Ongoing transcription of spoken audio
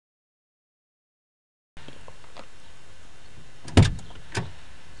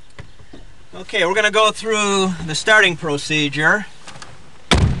Okay, we're going to go through the starting procedure.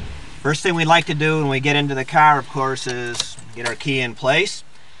 First thing we'd like to do when we get into the car, of course, is get our key in place.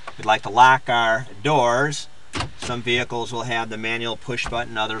 We'd like to lock our doors. Some vehicles will have the manual push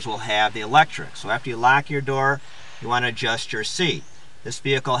button, others will have the electric. So after you lock your door, you want to adjust your seat. This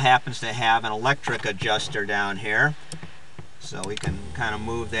vehicle happens to have an electric adjuster down here. So we can kind of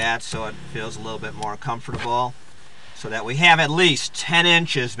move that so it feels a little bit more comfortable, so that we have at least 10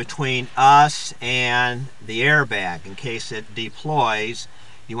 inches between us and the airbag. In case it deploys,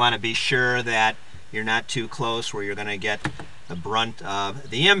 you want to be sure that you're not too close where you're going to get the brunt of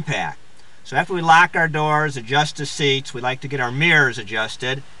the impact. So after we lock our doors, adjust the seats, we like to get our mirrors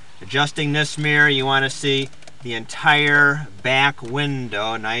adjusted. Adjusting this mirror, you want to see the entire back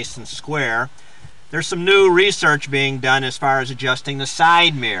window nice and square. There's some new research being done as far as adjusting the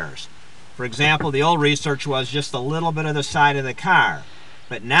side mirrors. For example, the old research was just a little bit of the side of the car.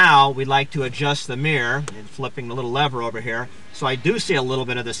 But now we'd like to adjust the mirror, and flipping the little lever over here, so I do see a little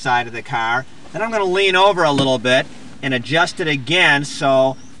bit of the side of the car. Then I'm going to lean over a little bit and adjust it again,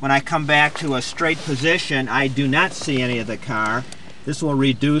 so when I come back to a straight position, I do not see any of the car. This will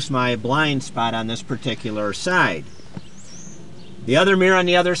reduce my blind spot on this particular side. The other mirror on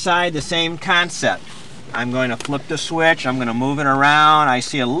the other side, the same concept. I'm going to flip the switch, I'm going to move it around, I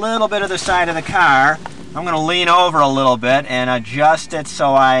see a little bit of the side of the car. I'm going to lean over a little bit and adjust it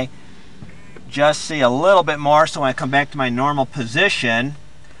so I just see a little bit more, so when I come back to my normal position,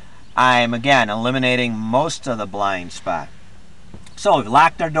 I'm again eliminating most of the blind spot. So we've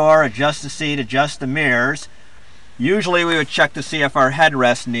locked our door, adjust the seat, adjust the mirrors. Usually we would check to see if our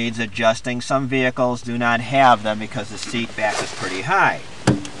headrest needs adjusting. Some vehicles do not have them because the seat back is pretty high.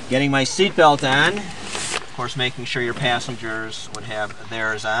 Getting my seat belt on, of course making sure your passengers would have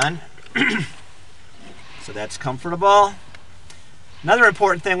theirs on. So that's comfortable. Another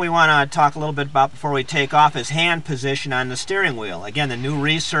important thing we want to talk a little bit about before we take off is hand position on the steering wheel. Again, the new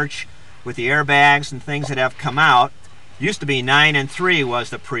research with the airbags and things that have come out, used to be 9 and 3 was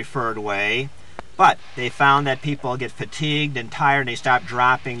the preferred way, but they found that people get fatigued and tired and they stop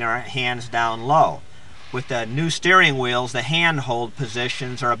dropping their hands down low. With the new steering wheels, the handhold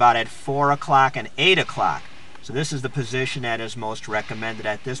positions are about at 4 o'clock and 8 o'clock. So this is the position that is most recommended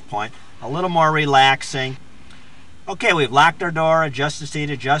at this point. A little more relaxing. Okay, we've locked our door, adjust the seat,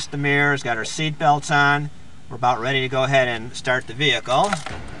 adjust the mirrors, got our seat belts on. We're about ready to go ahead and start the vehicle.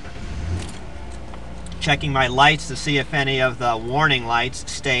 Checking my lights to see if any of the warning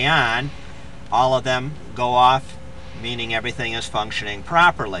lights stay on. All of them go off, meaning everything is functioning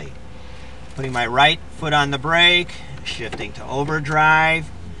properly. Putting my right foot on the brake, shifting to overdrive.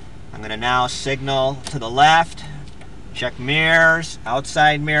 I'm going to now signal to the left, check mirrors,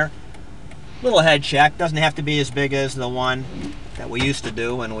 outside mirror. Little head check, doesn't have to be as big as the one that we used to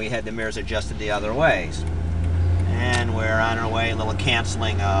do when we had the mirrors adjusted the other ways. And we're on our way, a little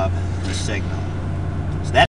canceling of the signal.